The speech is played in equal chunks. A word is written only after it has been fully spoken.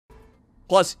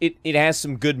Plus, it has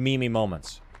some good meme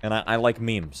moments. And I like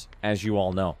memes, as you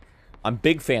all know. I'm a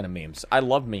big fan of memes. I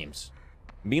love memes.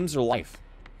 Memes are life.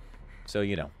 So,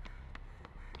 you know.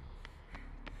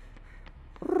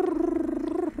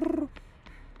 But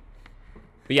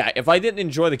yeah, if I didn't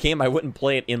enjoy the game, I wouldn't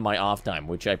play it in my off time,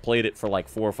 which I played it for like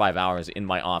 4 or 5 hours in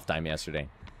my off time yesterday.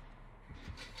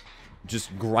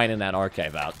 Just grinding that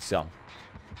archive out, so.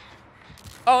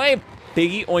 Oh, hey,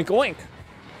 Piggy, oink oink.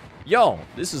 Yo,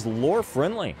 this is lore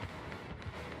friendly.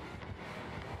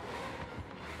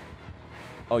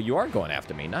 Oh, you are going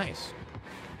after me, nice.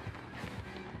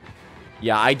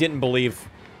 Yeah, I didn't believe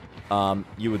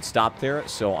you would stop there,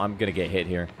 so I'm gonna get hit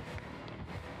here.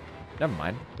 Never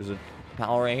mind, there's a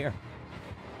pal right here.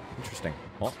 Interesting.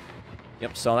 Well,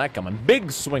 yep, saw that coming.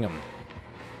 Big swing 'em.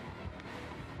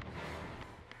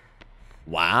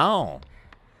 Wow.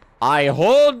 I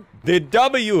hold the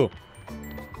W.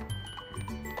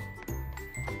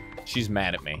 She's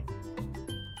mad at me.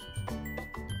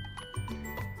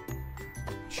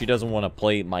 She doesn't want to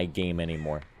play my game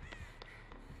anymore.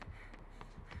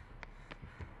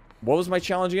 What was my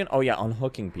challenge again? Oh, yeah,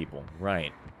 unhooking people.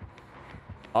 Right.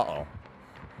 Uh-oh.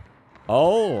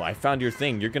 Oh, I found your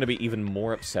thing. You're going to be even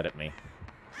more upset at me.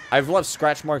 I've left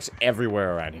scratch marks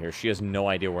everywhere around here. She has no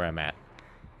idea where I'm at.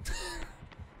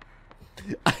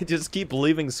 I just keep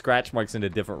leaving scratch marks into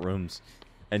different rooms.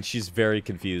 And she's very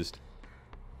confused.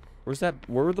 Where's that?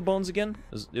 Where were the bones again?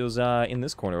 It was in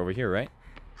this corner over here, right?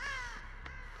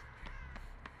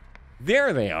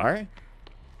 There they are.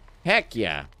 Heck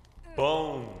yeah.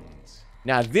 Bones.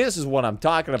 Now this is what I'm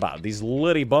talking about. These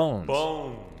litty bones.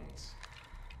 Bones.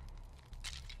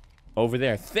 Over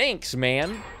there. Thanks,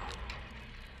 man.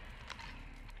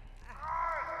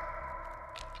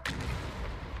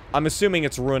 I'm assuming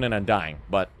it's Ruin and Undying,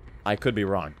 but I could be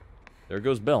wrong. There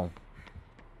goes Bill.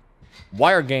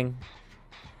 Wire gang.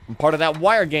 I'm part of that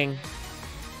wire gang.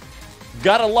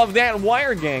 Gotta love that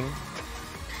wire gang.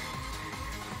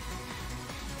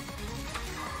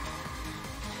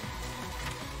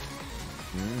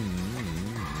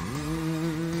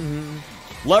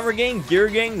 Lever gang, gear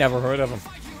gang, never heard of them.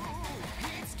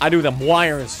 I do them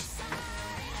wires.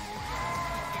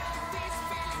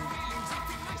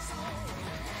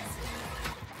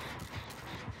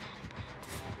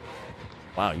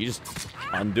 Wow, you just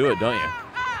undo it, don't you?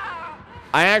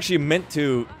 I actually meant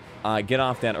to get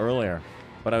off that earlier,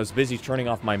 but I was busy turning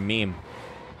off my meme.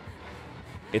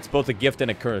 It's both a gift and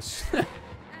a curse.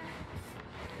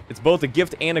 It's both a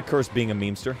gift and a curse being a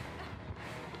memester.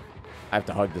 I have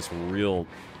to hug this real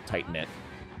tight knit.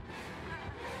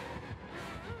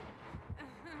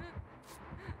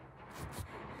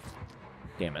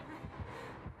 Damn it.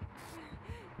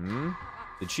 Hmm?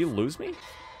 Did she lose me?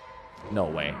 No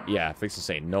way. Yeah, fix to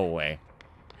say no way.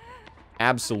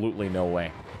 Absolutely no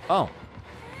way. Oh.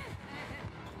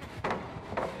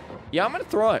 Yeah, I'm gonna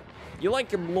throw it. You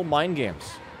like your little mind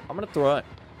games. I'm gonna throw it.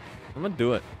 I'm gonna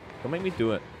do it. Don't make me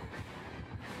do it.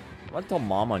 I'm gonna tell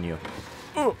mom on you.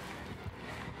 Ugh.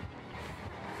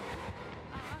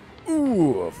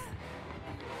 Oof.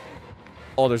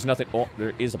 Oh, there's nothing. Oh,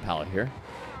 there is a pallet here.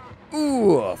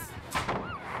 Oof.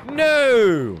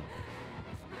 No.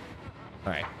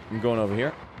 Alright, I'm going over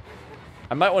here.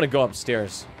 I might want to go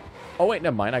upstairs. Oh, wait,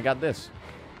 never mind. I got this.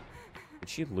 Did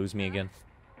she lose me again?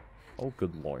 Oh,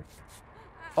 good lord.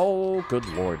 Oh, good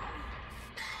lord.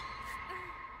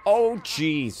 Oh,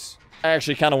 jeez. I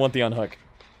actually kind of want the unhook.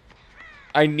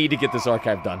 I need to get this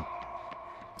archive done.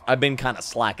 I've been kind of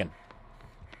slacking.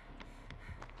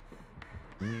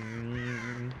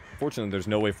 Fortunately, there's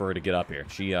no way for her to get up here.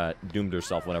 She doomed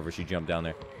herself whenever she jumped down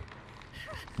there.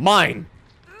 Mine!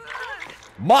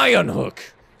 My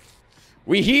unhook!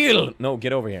 We heal! No,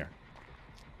 get over here.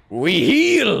 We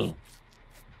heal!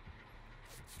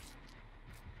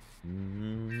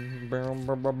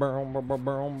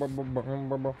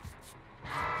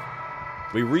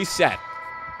 We reset.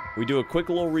 We do a quick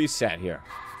little reset here.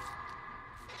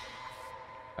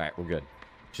 Alright, we're good.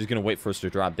 She's gonna wait for us to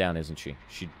drop down, isn't she?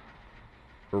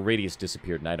 Her radius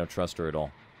disappeared, and I don't trust her at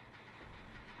all.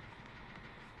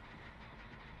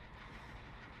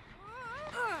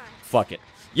 Fuck it.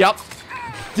 Yup.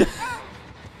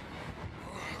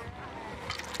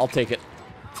 I'll take it.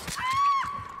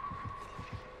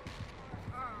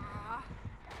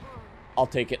 I'll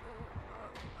take it.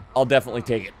 I'll definitely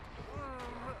take it.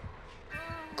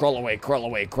 Crawl away, crawl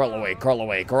away, crawl away, crawl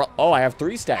away, crawl. Oh, I have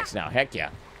 3 stacks now. Heck yeah.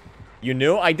 You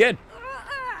knew? I did.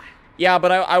 Yeah,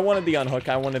 but I wanted the unhook.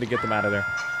 I wanted to get them out of there.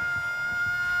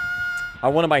 I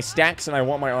wanted my stacks, and I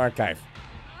want my archive.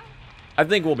 I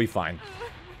think we'll be fine.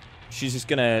 She's just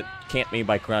gonna camp me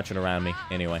by crouching around me.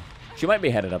 Anyway. She might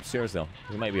be headed upstairs, though.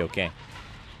 We might be okay.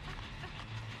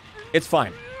 It's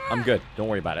fine. I'm good. Don't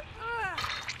worry about it.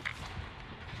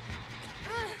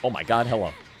 Oh my god,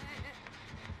 hello.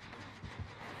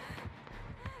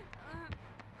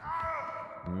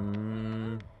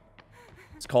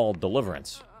 It's called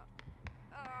Deliverance.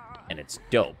 And it's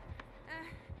dope.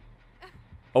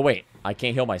 Oh wait, I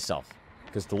can't heal myself.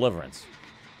 Because Deliverance.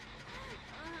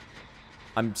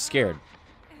 I'm scared.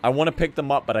 I want to pick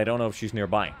them up, but I don't know if she's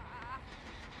nearby.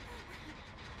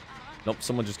 Nope,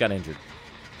 someone just got injured.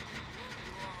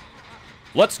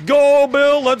 Let's go,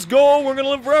 Bill! Let's go! We're gonna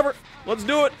live forever! Let's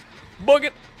do it! Book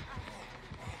it!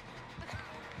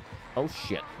 Oh,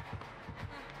 shit.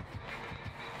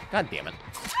 God damn it.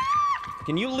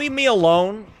 Can you leave me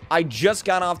alone? I just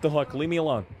got off the hook. Leave me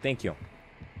alone. Thank you.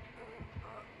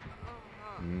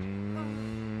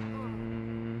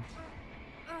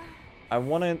 I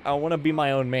wanna be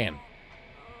my own man.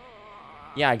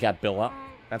 Yeah, I got Bill up.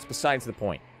 That's besides the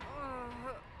point.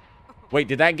 Wait,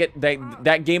 did that get...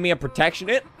 That gave me a protection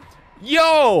hit?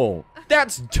 Yo!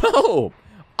 That's dope!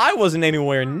 I wasn't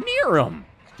anywhere near him.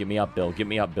 Get me up, Bill. Get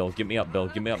me up, Bill. Get me up, Bill.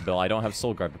 Get me up, Bill. I don't have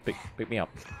soul guard, but pick me up.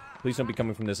 Please don't be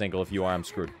coming from this angle. If you are, I'm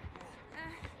screwed.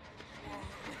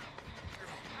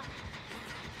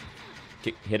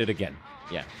 Hit it again.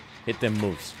 Yeah. Hit them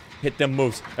moves. Hit them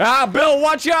moves. Ah, Bill,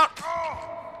 watch out!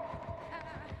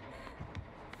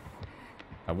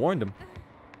 I warned him.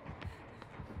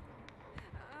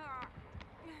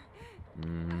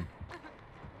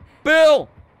 Bill!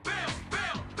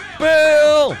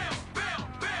 Bill!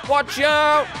 Watch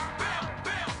out!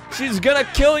 She's gonna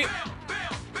kill you!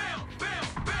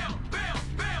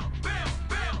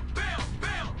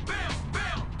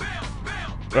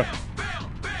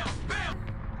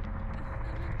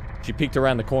 She peeked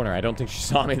around the corner. I don't think she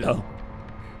saw me, though.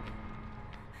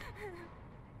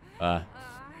 I'm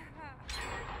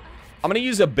gonna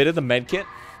use a bit of the medkit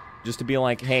just to be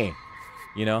like, hey,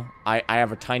 you know, I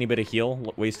have a tiny bit of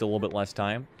heal, waste a little bit less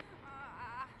time.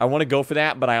 I want to go for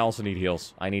that, but I also need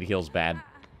heals. I need heals bad.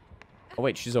 Oh,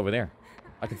 wait, she's over there.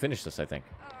 I can finish this, I think.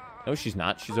 No, she's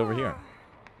not. She's over here.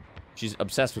 She's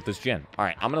obsessed with this gen. All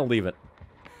right, I'm going to leave it.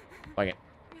 Okay.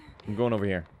 I'm going over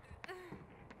here.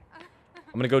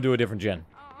 I'm going to go do a different gen.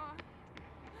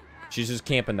 She's just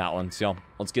camping that one, so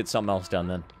let's get something else done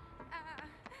then.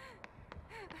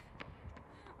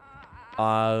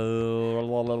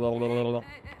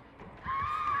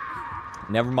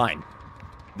 Never mind.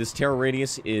 This terror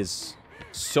radius is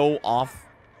so off,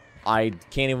 I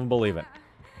can't even believe it.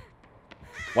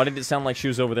 Why did it sound like she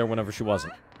was over there whenever she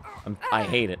wasn't? I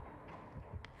hate it.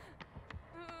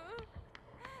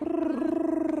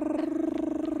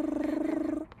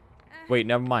 Wait,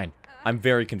 never mind. I'm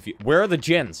very confused. Where are the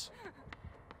gens?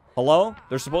 Hello?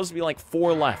 There's supposed to be like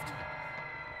 4 left.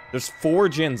 There's 4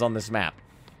 gens on this map.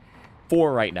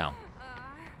 4 right now.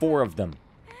 4 of them.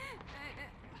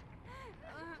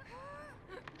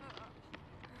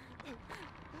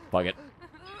 Fuck it.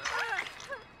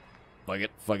 Fuck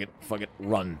it, fuck it, fuck it.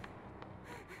 Run.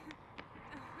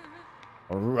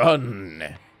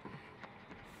 Run.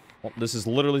 Well, this is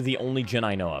literally the only gen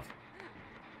I know of.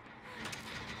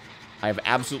 I have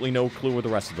absolutely no clue where the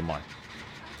rest of them are.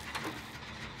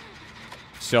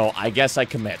 So, I guess I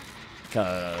commit.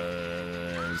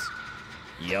 Because...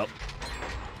 Yep.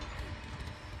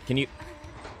 Can you...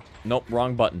 Nope,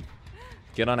 wrong button.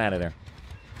 Get on out of there.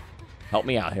 Help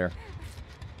me out here.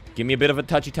 Give me a bit of a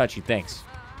touchy-touchy, thanks.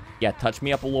 Yeah, touch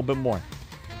me up a little bit more.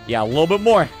 Yeah, a little bit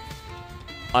more.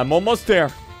 I'm almost there.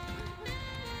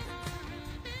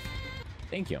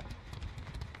 Thank you.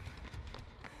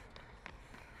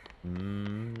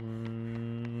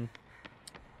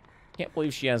 Can't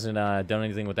believe she hasn't done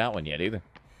anything with that one yet, either.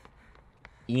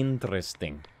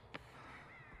 Interesting.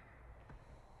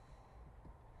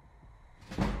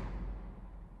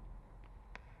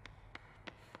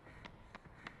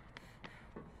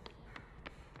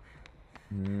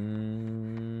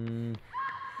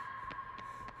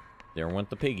 There went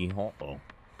the piggy. Uh-oh.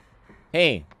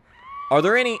 Hey, are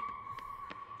there any...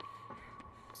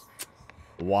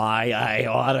 Why I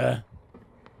oughta...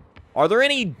 Are there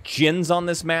any gins on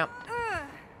this map?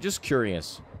 Just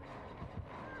curious.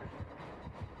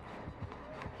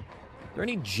 Are there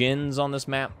any gins on this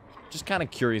map? Just kind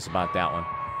of curious about that one.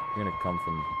 You're gonna come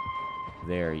from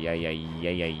there.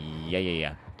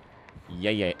 Yeah.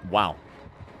 Wow.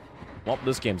 Well,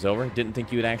 this game's over. Didn't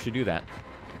think you would actually do that.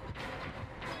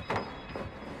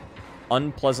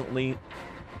 Unpleasantly...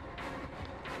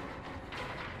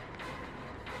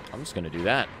 I'm just gonna do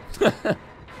that.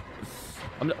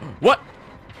 What?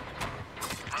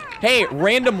 Hey,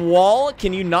 random wall,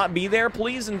 can you not be there,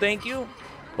 please, and thank you?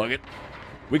 Fuck it.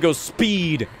 We go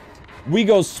speed. We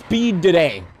go speed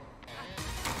today.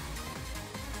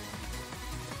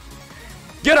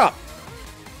 Get up.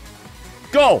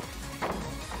 Go.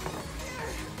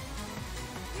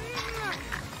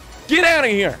 Get out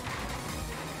of here.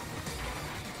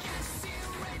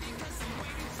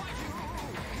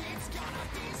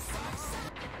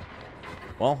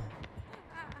 Well,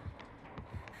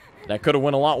 that could have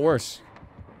went a lot worse.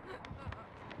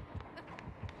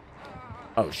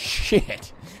 Oh,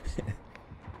 shit.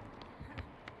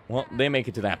 Well, they make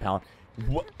it to that pallet.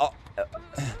 What?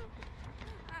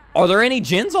 Are there any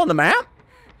gins on the map?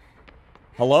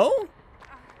 Hello?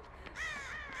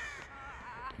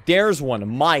 There's one.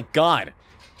 My God.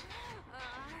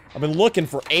 I've been looking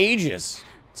for ages.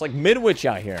 It's like Midwich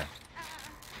out here.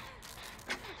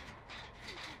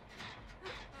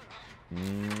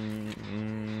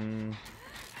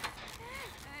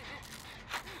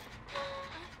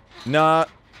 Nah.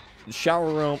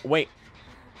 Shower room. Wait.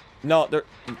 No, there...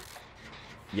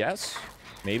 Yes?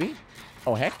 Maybe?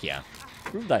 Oh, heck yeah.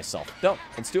 Prove thyself. No,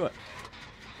 let's do it.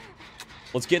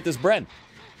 Let's get this bread.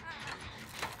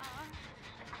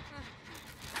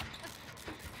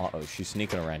 Uh-oh, she's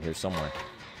sneaking around here somewhere.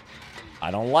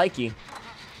 I don't like you.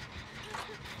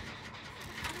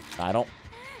 I don't...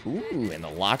 Ooh, in the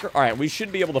locker. All right, we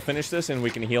should be able to finish this and we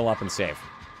can heal up and save.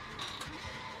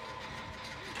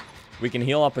 We can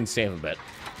heal up and save a bit.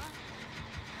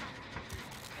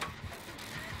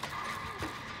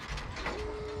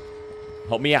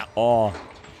 Help me out. Oh.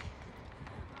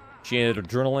 She had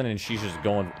adrenaline and she's just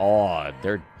going... Oh,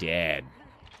 they're dead.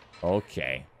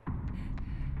 Okay.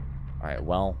 Alright,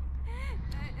 well,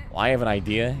 I have an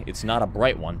idea. It's not a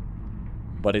bright one,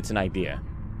 but it's an idea.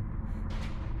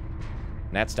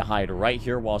 And that's to hide right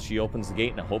here while she opens the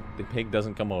gate and hope the pig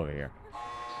doesn't come over here.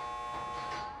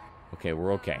 Okay,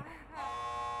 we're okay.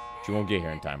 She won't get here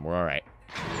in time. We're alright.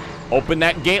 Open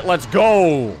that gate. Let's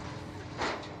go!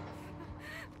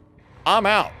 I'm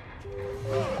out.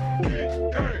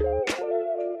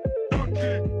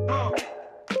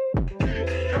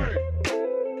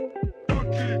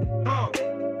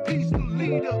 He's the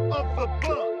leader of the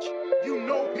bunch. You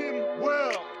know him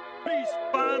well. He's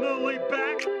finally back.